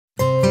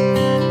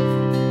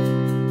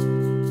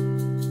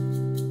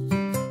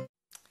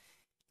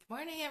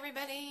morning,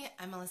 everybody.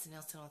 I'm Melisa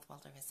Nielsen with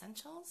Waldorf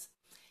Essentials,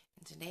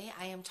 and today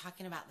I am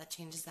talking about the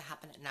changes that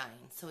happen at 9.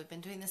 So we've been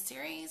doing this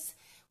series.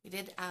 We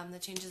did the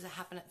changes that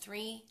happen at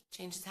 3,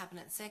 changes that happen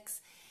at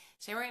 6.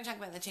 Today we're going to talk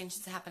about the changes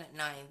that happen at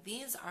 9.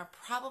 These are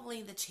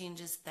probably the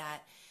changes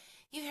that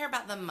you hear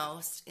about the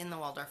most in the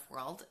Waldorf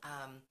world.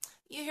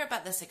 You hear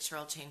about the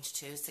 6-year-old change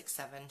too, 6,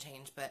 7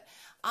 change, but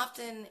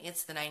often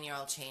it's the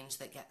 9-year-old change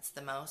that gets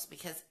the most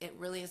because it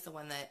really is the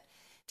one that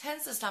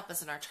tends to stop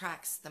us in our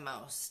tracks the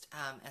most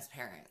as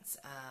parents.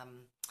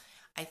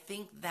 I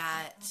think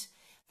that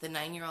the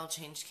 9-year-old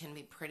change can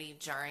be pretty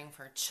jarring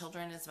for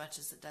children as much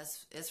as it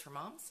is for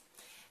moms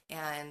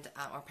and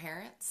or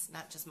parents,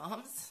 not just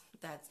moms.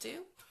 Dads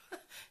too.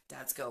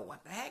 Dads go,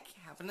 what the heck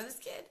happened to this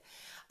kid?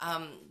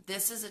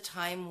 This is a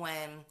time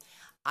when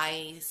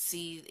I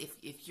see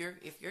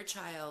if your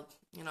child,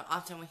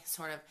 often we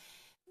sort of,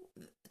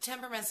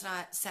 temperament's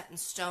not set in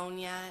stone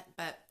yet,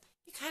 but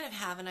you kind of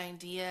have an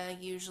idea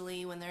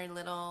usually when they're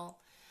little.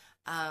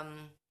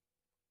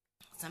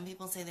 Some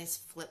people say they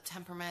flip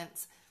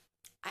temperaments.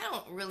 I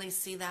don't really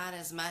see that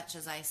as much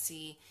as I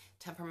see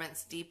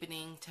temperaments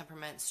deepening,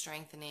 temperaments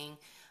strengthening.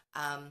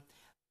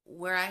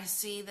 Where I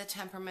see the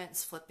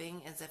temperaments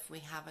flipping is if we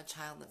have a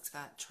child that's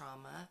got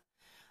trauma,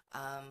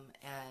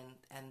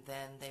 and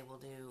then they will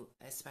do,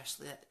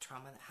 especially that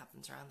trauma that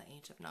happens around the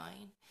age of 9,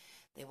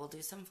 they will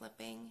do some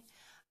flipping.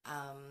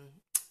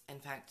 In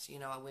fact,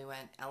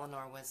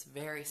 Eleanor was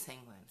very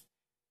sanguine,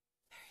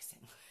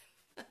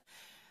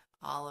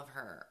 all of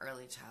her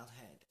early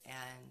childhood,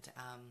 and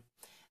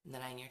the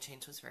 9-year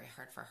change was very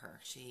hard for her.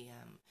 She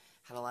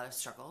had a lot of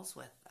struggles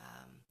with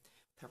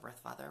her birth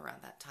father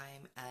around that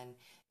time, and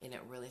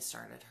it really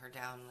started her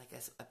down like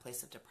a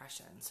place of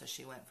depression. So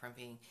she went from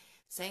being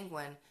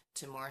sanguine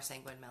to more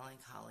sanguine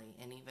melancholy,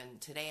 and even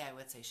today I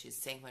would say she's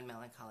sanguine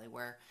melancholy,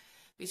 where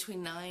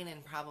between 9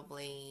 and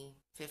probably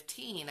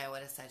 15, I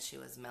would have said she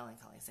was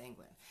melancholy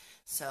sanguine.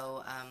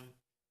 So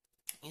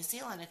you see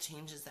a lot of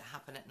changes that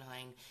happen at 9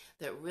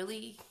 that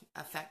really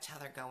affect how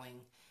they're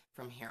going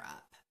from here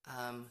up.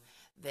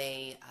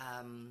 They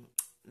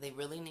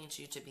really need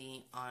you to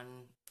be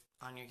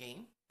on your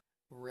game,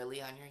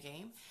 really on your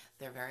game.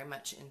 They're very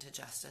much into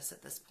justice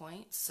at this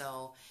point,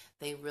 so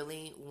they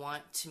really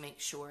want to make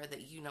sure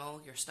that you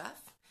know your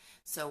stuff.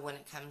 So when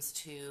it comes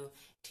to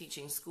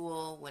teaching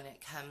school, when it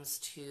comes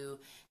to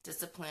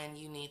discipline,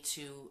 you need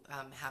to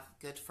have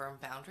good, firm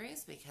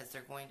boundaries because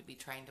they're going to be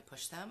trying to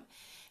push them.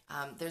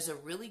 There's a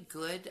really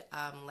good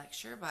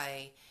lecture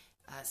by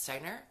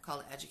Steiner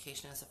called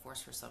Education as a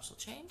Force for Social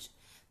Change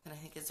that I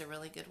think is a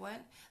really good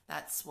one.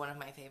 That's one of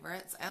my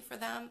favorites. And for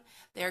them,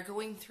 they're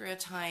going through a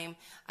time,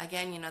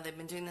 again, they've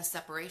been doing this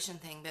separation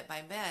thing bit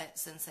by bit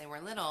since they were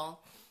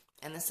little,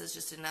 and this is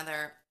just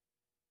another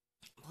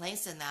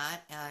place in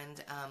that.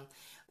 And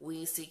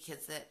we see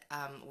kids that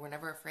were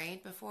never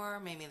afraid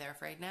before. Maybe they're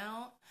afraid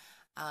now.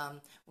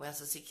 We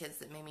also see kids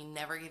that maybe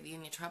never give you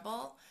any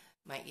trouble,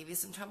 might give you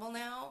some trouble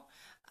now.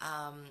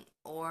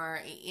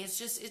 Or it's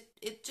just,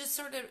 it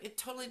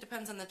totally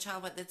depends on the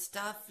child, but it's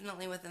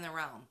definitely within the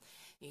realm.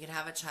 You could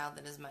have a child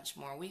that is much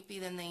more weepy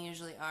than they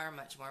usually are,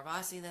 much more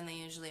bossy than they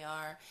usually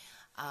are,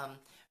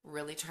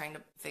 really trying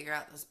to figure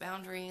out those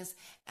boundaries.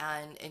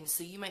 And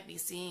so you might be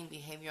seeing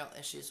behavioral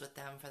issues with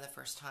them for the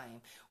first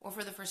time, or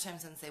for the first time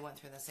since they went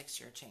through the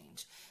 6-year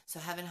change. So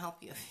heaven help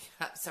you if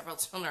you have several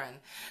children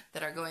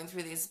that are going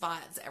through these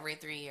spots every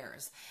 3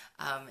 years.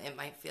 It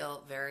might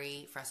feel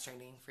very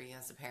frustrating for you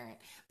as a parent,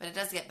 but it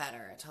does get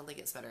better. It totally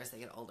gets better as they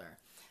get older.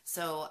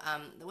 So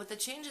with the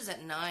changes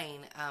at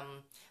 9,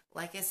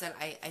 like I said,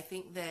 I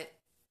think that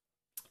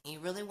you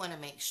really want to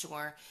make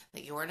sure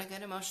that you're in a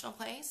good emotional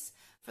place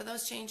for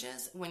those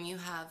changes. When you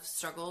have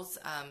struggles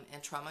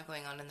and trauma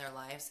going on in their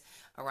lives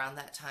around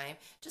that time,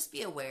 just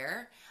be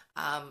aware.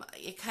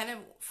 It kind of,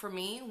 for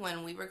me,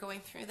 when we were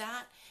going through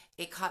that,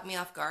 it caught me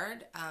off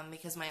guard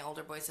because my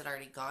older boys had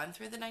already gone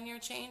through the 9-year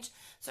change.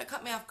 So it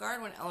caught me off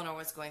guard when Eleanor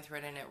was going through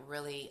it, and it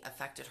really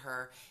affected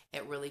her.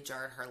 It really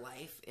jarred her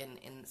life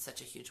in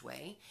such a huge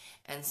way.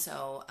 And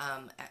so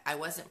I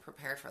wasn't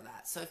prepared for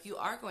that. So if you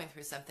are going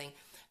through something,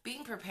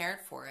 being prepared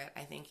for it,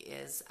 I think,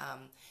 is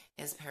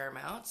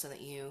paramount, so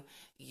that you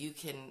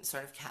can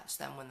sort of catch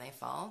them when they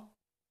fall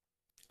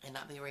and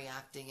not be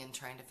reacting and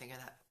trying to figure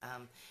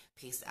that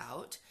piece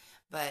out.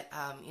 But,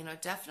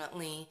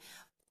 definitely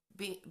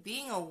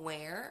being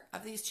aware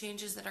of these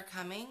changes that are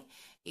coming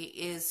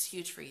is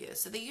huge for you.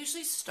 So they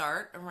usually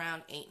start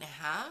around 8.5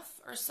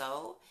 or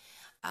so.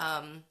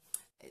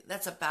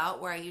 That's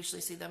about where I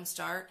usually see them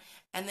start,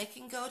 and they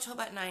can go to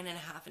about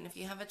 9.5. And if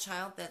you have a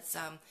child that's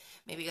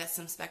maybe got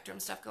some spectrum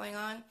stuff going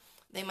on,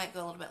 they might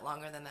go a little bit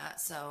longer than that.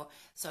 So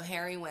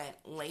Harry went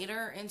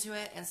later into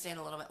it and stayed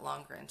a little bit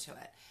longer into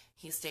it.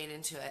 He stayed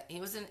into it.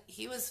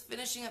 He was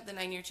finishing up the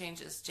 9-year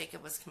change as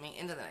Jacob was coming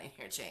into the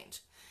 9-year change.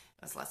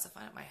 It was lots of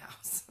fun at my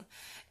house.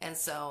 And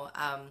so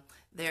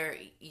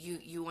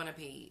you want to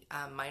be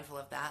mindful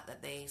of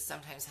that they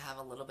sometimes have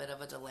a little bit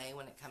of a delay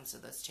when it comes to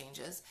those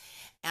changes.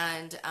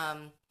 And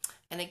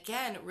And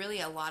again, really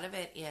a lot of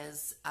it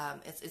is,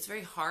 it's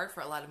very hard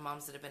for a lot of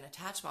moms that have been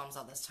attached moms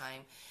all this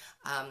time.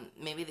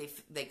 Maybe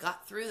they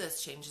got through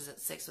those changes at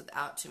 6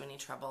 without too many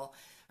trouble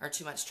or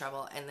too much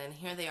trouble, and then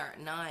here they are at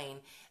 9,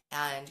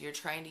 and you're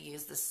trying to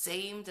use the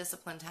same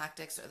discipline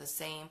tactics or the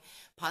same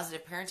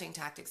positive parenting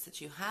tactics that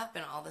you have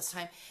been all this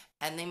time,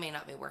 and they may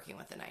not be working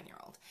with a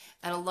 9-year-old.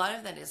 And a lot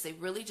of that is they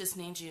really just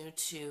need you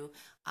to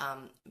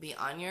be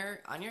on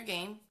your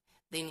game.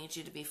 They need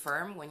you to be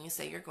firm when you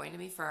say you're going to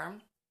be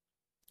firm.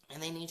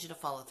 And they need you to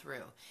follow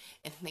through.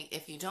 And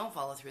if you don't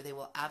follow through, they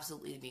will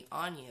absolutely be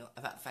on you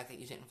about the fact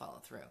that you didn't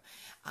follow through,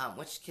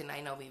 which can,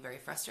 I know, be very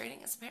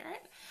frustrating as a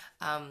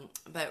parent.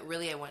 But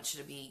really, I want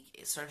you to be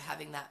sort of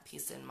having that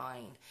peace in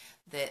mind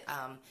that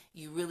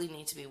you really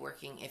need to be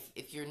working,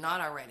 if you're not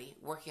already,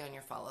 working on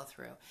your follow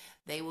through.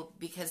 They will,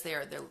 because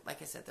they're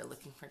like I said, they're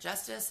looking for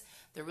justice.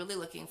 They're really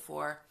looking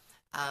for,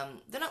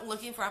 they're not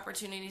looking for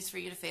opportunities for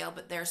you to fail,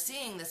 but they're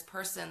seeing this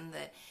person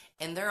that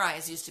in their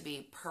eyes used to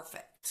be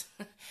perfect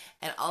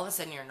and all of a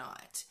sudden you're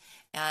not.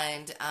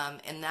 And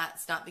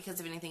that's not because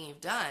of anything you've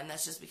done.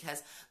 That's just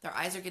because their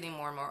eyes are getting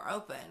more and more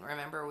open.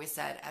 Remember, we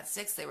said at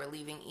 6 they were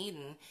leaving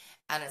Eden,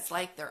 and it's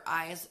like their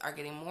eyes are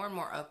getting more and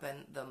more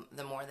open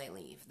the more they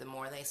leave, the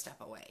more they step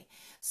away.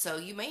 So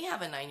you may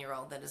have a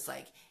 9-year-old that is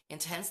like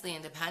intensely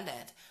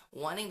independent,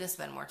 wanting to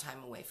spend more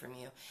time away from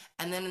you,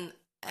 and then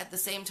at the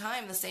same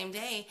time, the same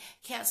day,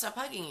 can't stop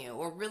hugging you,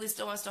 or really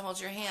still wants to hold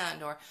your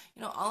hand, or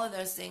all of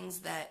those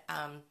things that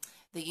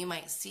that you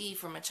might see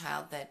from a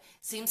child that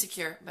seems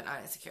secure but not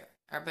insecure,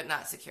 but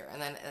not secure,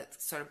 and then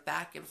it's sort of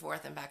back and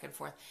forth and back and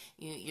forth.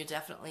 You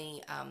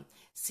definitely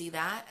see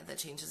that the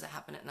changes that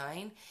happen at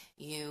 9.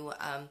 You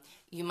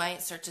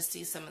might start to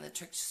see some of the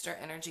trickster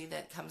energy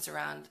that comes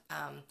around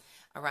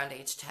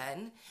age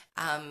 10.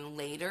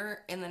 Later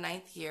in the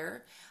 9th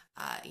year,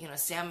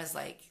 Sam is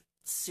like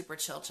super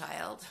chill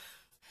child.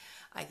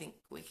 I think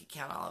we could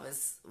count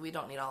we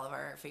don't need all of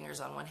our fingers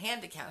on one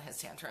hand to count his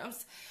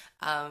tantrums.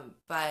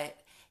 But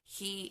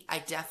he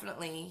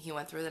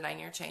went through the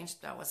 9-year change.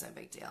 That wasn't a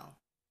big deal.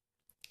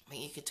 But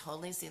you could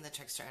totally see the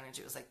trickster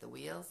energy. It was like the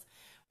wheels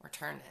were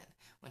turning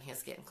when he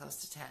was getting close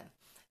to 10.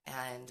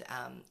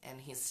 And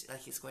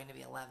he's going to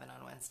be 11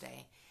 on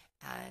Wednesday,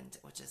 and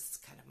which is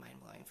kind of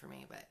mind-blowing for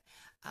me. But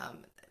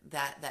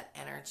that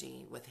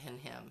energy within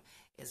him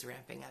is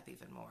ramping up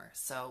even more.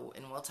 So,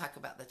 and we'll talk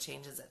about the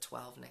changes at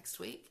 12 next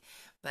week.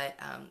 But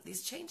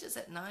these changes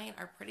at 9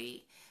 are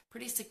pretty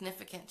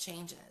significant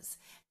changes.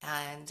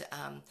 And,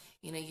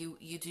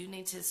 you do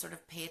need to sort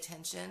of pay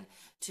attention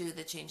to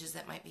the changes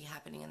that might be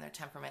happening in their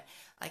temperament.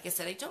 Like I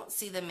said, I don't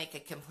see them make a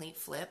complete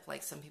flip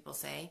like some people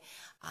say.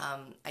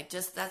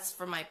 That's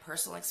from my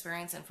personal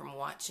experience and from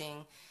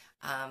watching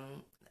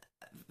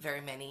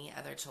very many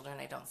other children.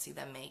 I don't see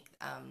them make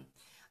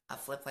a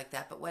flip like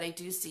that. But what I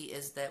do see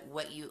is that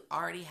what you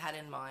already had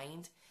in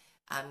mind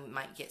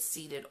might get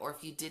seeded, or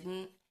if you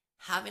didn't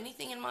have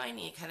anything in mind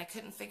and you kind of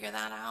couldn't figure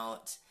that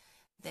out,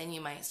 then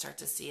you might start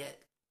to see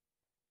it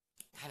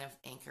kind of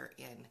anchor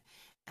in,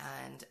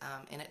 and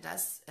it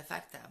does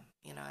affect them,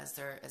 as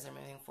they're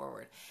moving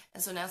forward.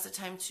 And so now's the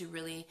time to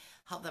really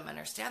help them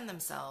understand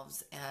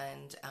themselves.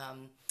 And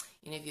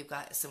if you've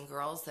got some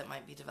girls that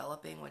might be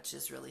developing, which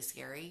is really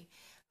scary.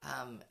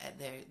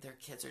 Their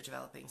kids are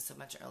developing so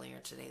much earlier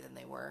today than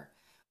they were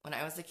when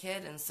I was a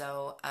kid. And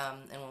so,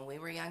 and when we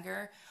were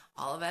younger,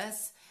 all of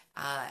us,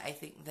 I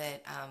think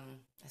that,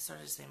 I sort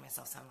of just made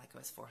myself sound like I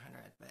was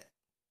 400, but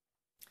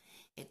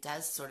it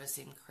does sort of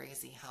seem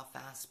crazy how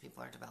fast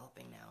people are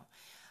developing now.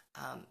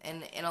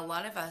 And a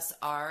lot of us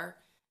are,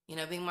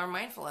 being more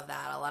mindful of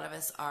that. A lot of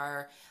us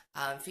are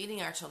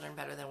feeding our children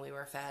better than we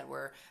were fed.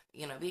 We're,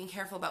 being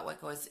careful about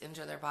what goes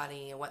into their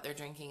body and what they're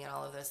drinking and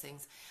all of those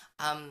things.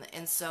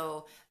 And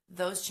so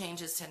those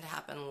changes tend to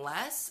happen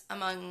less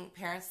among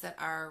parents that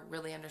are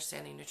really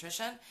understanding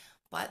nutrition,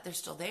 but they're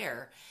still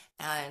there.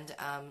 And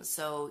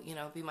so,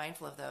 be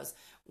mindful of those.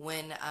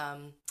 When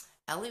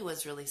Ellie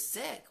was really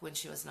sick when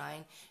she was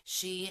 9,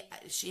 she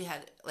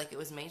had, like, it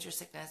was major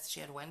sickness. She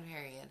had one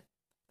period,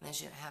 and then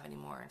she didn't have any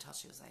more until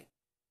she was like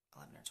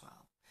 11 or 12.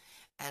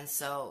 And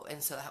so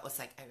that was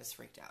like, I was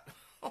freaked out.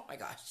 Oh my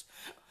gosh.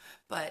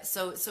 But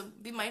so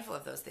be mindful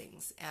of those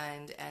things,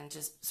 and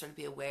just sort of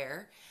be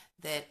aware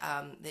that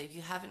that if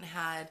you haven't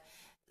had,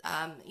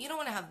 you don't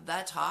want to have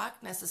that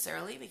talk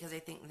necessarily, because I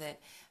think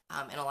that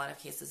in a lot of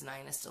cases 9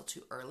 is still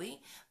too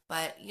early.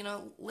 But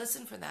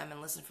listen for them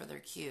and listen for their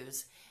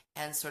cues,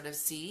 and sort of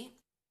see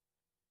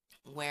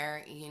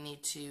where you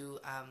need to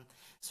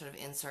sort of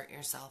insert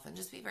yourself, and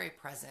just be very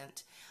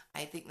present.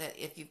 I think that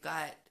if you've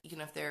got,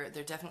 if they're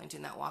definitely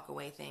doing that walk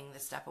away thing, the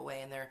step away,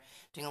 and they're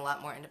doing a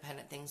lot more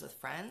independent things with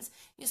friends,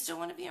 you still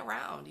want to be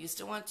around. You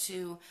still want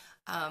to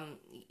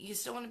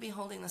be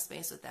holding the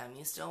space with them.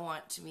 You still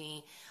want to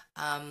be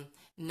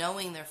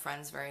knowing their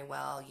friends very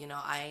well.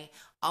 I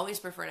always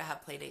prefer to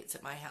have play dates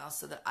at my house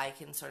so that I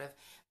can sort of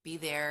be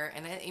there,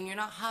 and you're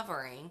not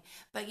hovering,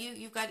 but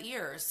you've got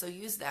ears, so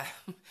use them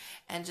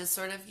and just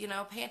sort of,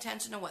 pay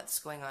attention to what's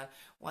going on,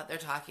 what they're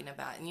talking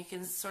about, and you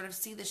can sort of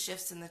see the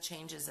shifts and the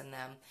changes in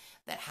them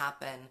that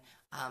happen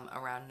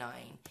around 9.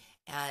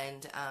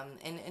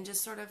 And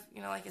just sort of,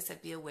 like I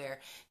said, be aware.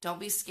 Don't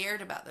be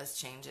scared about those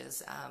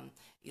changes.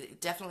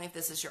 Definitely, if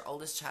this is your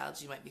oldest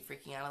child, you might be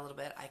freaking out a little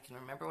bit. I can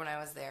remember when I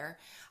was there.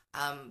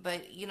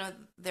 But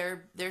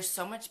there's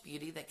so much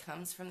beauty that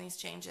comes from these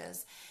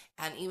changes.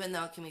 And even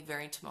though it can be a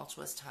very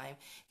tumultuous time,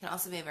 it can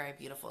also be a very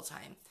beautiful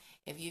time.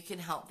 If you can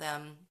help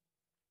them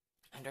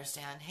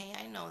understand, hey,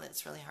 I know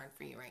that's really hard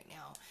for you right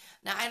now.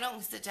 Now, I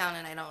don't sit down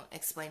and I don't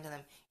explain to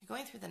them, you're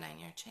going through the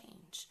 9-year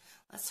change.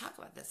 Let's talk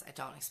about this. I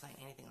don't explain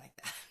anything like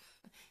that.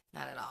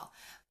 Not at all.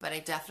 But I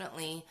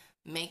definitely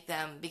make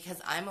them, because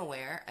I'm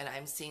aware and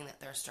I'm seeing that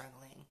they're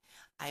struggling,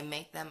 I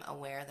make them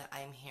aware that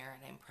I'm here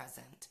and I'm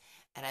present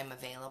and I'm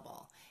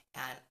available.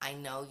 And I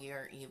know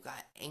you've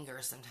got anger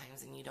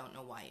sometimes and you don't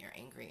know why you're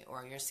angry,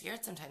 or you're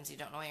scared sometimes, you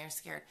don't know why you're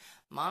scared.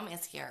 Mom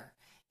is here.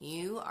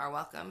 You are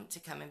welcome to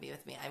come and be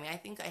with me. I mean, I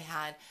think I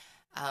had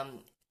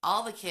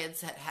all the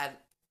kids that had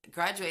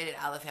graduated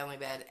out of the family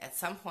bed at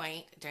some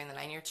point during the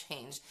 9-year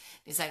change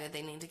decided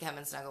they need to come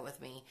and snuggle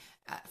with me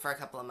for a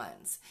couple of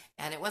months.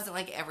 And it wasn't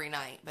like every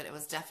night, but it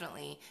was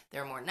definitely,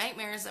 there were more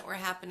nightmares that were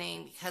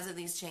happening because of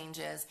these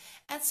changes.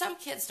 And some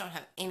kids don't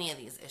have any of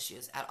these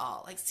issues at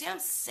all. Like Sam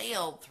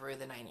sailed through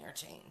the 9-year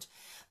change.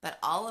 But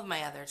all of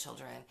my other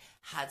children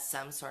had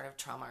some sort of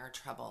trauma or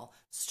trouble,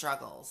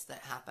 struggles that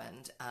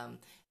happened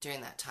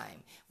during that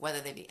time, whether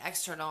they be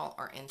external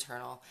or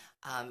internal.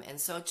 And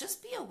so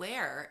just be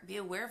aware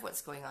of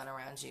what's going on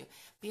around you.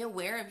 Be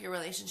aware of your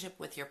relationship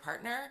with your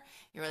partner,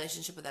 your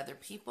relationship with other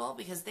people,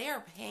 because they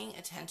are paying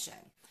attention.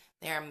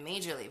 They are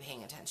majorly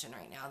paying attention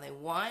right now. They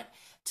want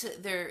to,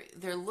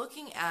 they're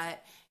looking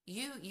at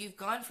you. You've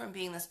gone from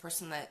being this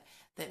person that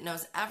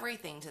knows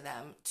everything to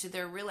them to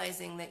they're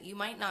realizing that you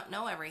might not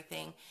know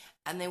everything,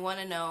 and they want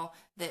to know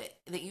that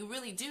you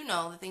really do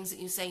know the things that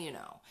you say you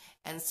know.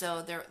 And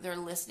so they're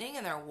listening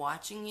and they're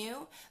watching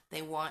you.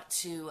 They want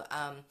to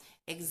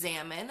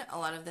examine a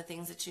lot of the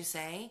things that you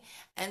say.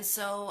 And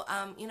so,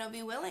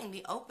 be willing,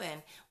 be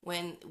open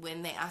when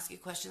they ask you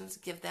questions,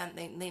 give them,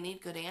 they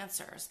need good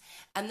answers.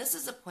 And this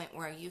is a point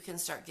where you can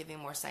start giving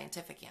more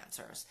scientific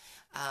answers.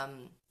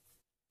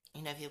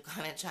 If you've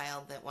got a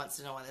child that wants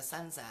to know why the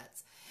sun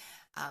sets,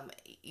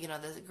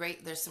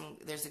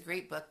 there's a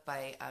great book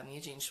by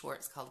Eugene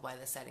Schwartz called Why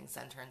the Setting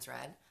Sun Turns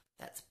Red.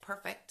 That's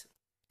perfect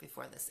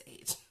before this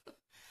age.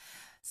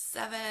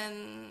 7,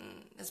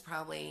 8 is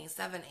probably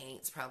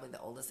the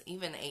oldest.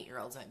 Even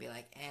 8-year-olds might be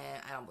like,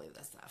 I don't believe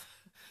this stuff.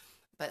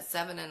 But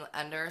 7 and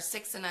under,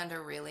 6 and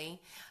under,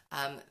 really,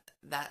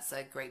 that's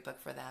a great book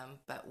for them.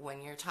 But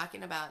when you're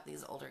talking about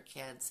these older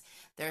kids,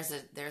 there's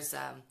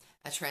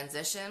a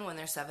transition when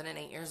they're 7 and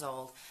 8 years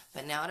old.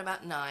 But now at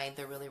about 9,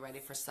 they're really ready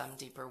for some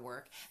deeper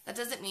work. That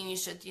doesn't mean you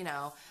should,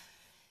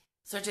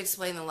 start to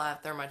explain the law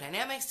of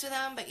thermodynamics to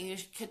them, but you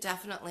could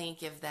definitely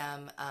give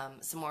them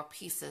some more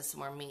pieces,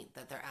 some more meat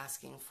that they're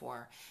asking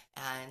for,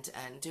 and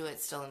do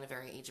it still in a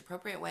very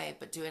age-appropriate way,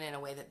 but do it in a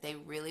way that they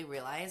really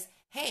realize,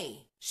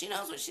 hey, she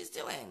knows what she's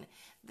doing.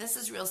 This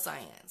is real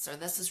science, or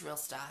this is real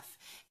stuff,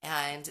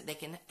 and they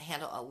can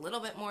handle a little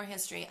bit more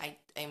history. I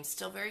am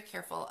still very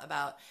careful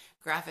about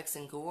graphics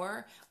and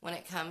gore when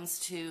it comes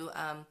to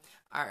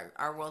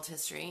our world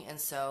history, and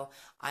so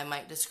I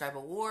might describe a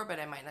war, but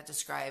I might not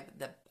describe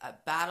the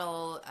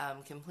battle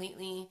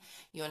completely.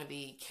 You want to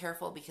be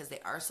careful because they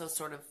are so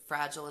sort of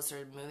fragile as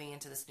they're moving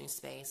into this new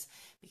space.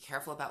 Be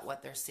careful about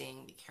what they're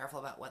seeing. Be careful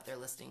about what they're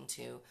listening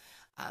to.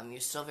 You're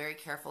still very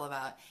careful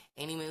about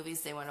any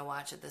movies they want to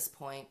watch at this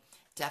point.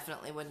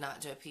 Definitely would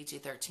not do a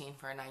PG-13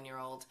 for a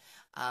 9-year-old,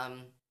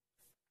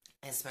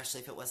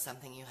 especially if it was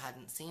something you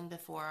hadn't seen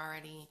before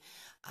already.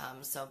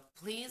 So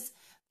please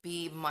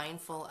be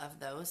mindful of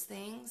those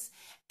things,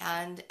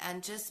 and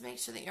just make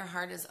sure that your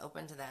heart is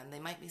open to them. They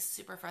might be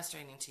super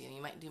frustrating to you.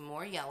 You might do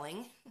more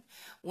yelling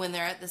when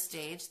they're at the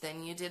stage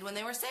than you did when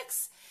they were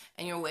 6,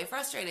 and you're way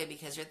frustrated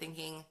because you're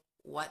thinking,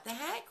 what the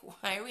heck?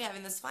 Why are we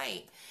having this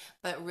fight?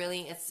 But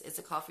really, it's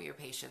a call for your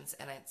patience,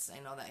 and I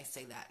know that I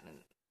say that,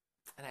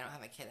 and I don't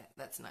have a kid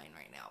that's 9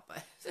 right now,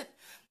 but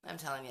I'm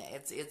telling you,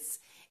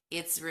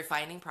 it's a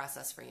refining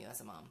process for you as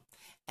a mom,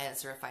 and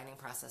it's a refining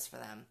process for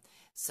them.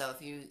 So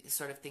if you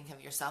sort of think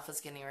of yourself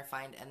as getting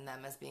refined and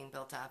them as being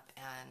built up,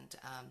 and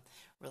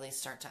really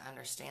start to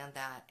understand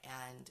that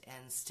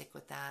and stick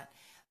with that,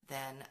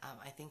 then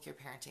I think your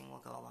parenting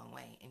will go a long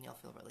way and you'll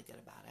feel really good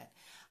about it.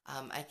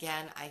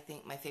 Again, I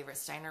think my favorite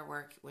Steiner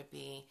work would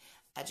be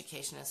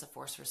Education as a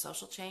Force for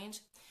Social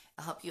Change.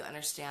 It'll help you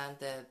understand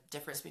the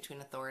difference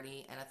between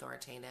authority and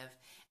authoritative,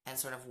 and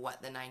sort of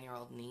what the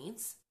 9-year-old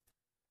needs.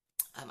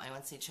 I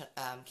would say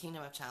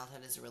Kingdom of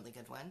Childhood is a really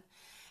good one.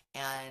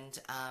 And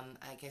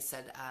like I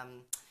said,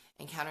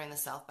 Encountering the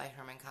Self by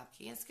Herman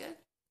Kopke is good.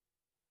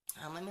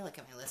 Let me look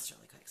at my list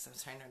really quick, so I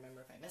was trying to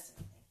remember if I missed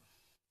anything.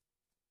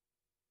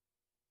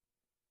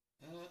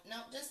 No,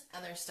 just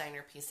other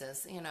Steiner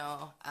pieces.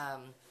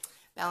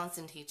 Balance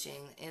in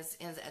Teaching, his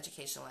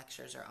educational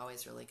lectures are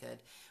always really good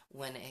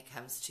when it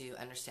comes to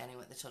understanding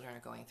what the children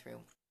are going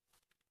through.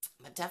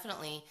 But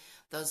definitely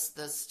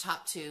those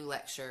top 2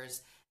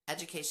 lectures,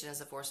 Education as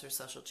a Force for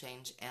Social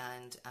Change,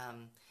 and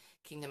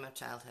Kingdom of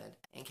Childhood,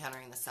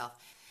 Encountering the Self.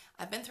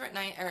 I've been through it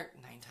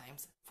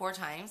 4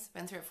 times.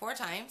 Been through it 4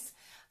 times.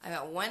 I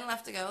got 1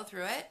 left to go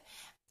through it.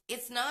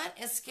 It's not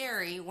as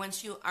scary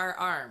once you are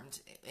armed,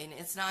 and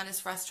it's not as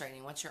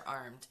frustrating once you're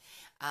armed.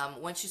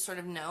 Once you sort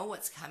of know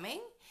what's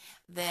coming,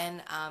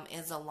 then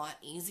it's a lot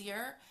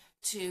easier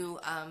to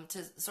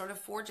sort of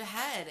forge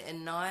ahead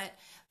and not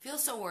feel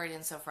so worried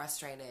and so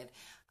frustrated.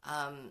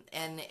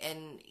 And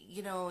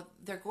you know,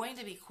 they're going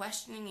to be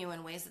questioning you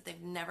in ways that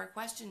they've never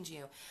questioned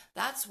you.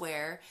 That's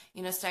where,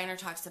 you know, Steiner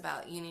talks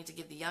about you need to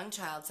give the young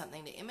child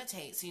something to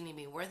imitate, so you need to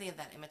be worthy of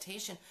that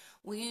imitation.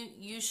 Well,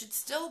 you should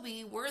still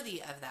be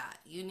worthy of that.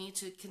 You need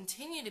to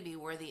continue to be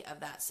worthy of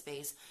that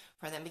space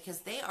for them, because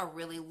they are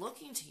really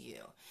looking to you.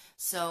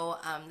 So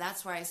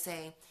that's where I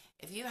say,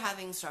 if you're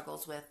having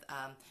struggles with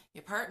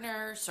your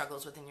partner,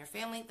 struggles within your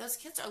family, those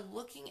kids are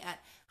looking at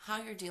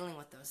how you're dealing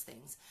with those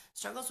things.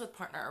 Struggles with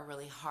partner are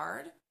really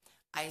hard.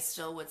 I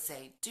still would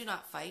say, do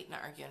not fight,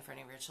 not argue in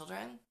front of your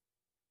children.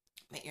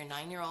 But your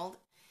 9-year-old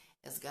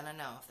is going to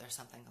know if there's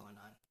something going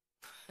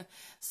on.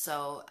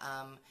 So,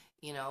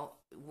 you know,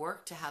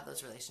 work to have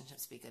those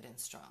relationships be good and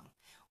strong.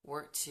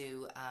 Work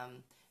to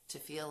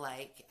feel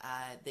like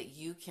that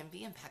you can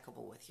be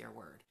impeccable with your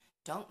word.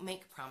 Don't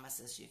make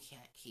promises you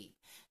can't keep.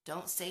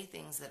 Don't say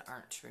things that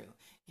aren't true.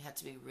 You have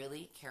to be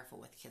really careful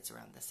with kids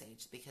around this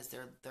age, because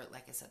they're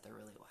like I said, they're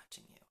really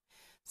watching you.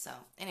 So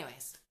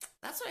anyways,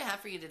 that's what I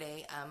have for you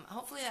today.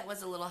 Hopefully that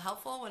was a little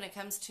helpful when it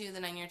comes to the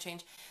 9-year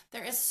change.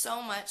 There is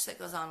so much that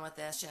goes on with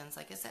this.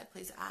 Like I said,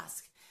 please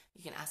ask.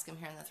 You can ask them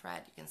here in the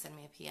thread. You can send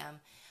me a PM.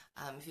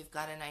 If you've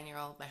got a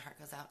 9-year-old, my heart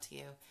goes out to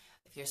you.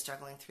 If you're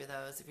struggling through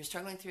those, if you're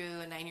struggling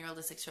through a 9-year-old,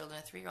 a 6-year-old,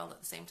 and a 3-year-old at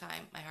the same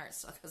time, my heart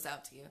still goes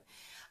out to you.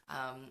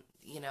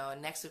 You know,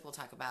 and next week we'll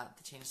talk about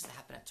the changes that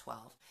happen at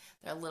 12.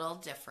 They're a little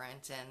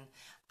different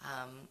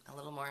and a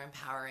little more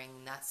empowering,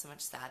 not so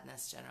much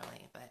sadness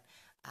generally, but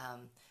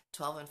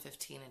 12 and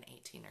 15 and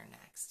 18 are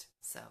next.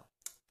 So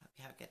hope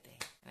you have a good day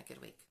and a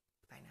good week.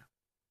 Bye now.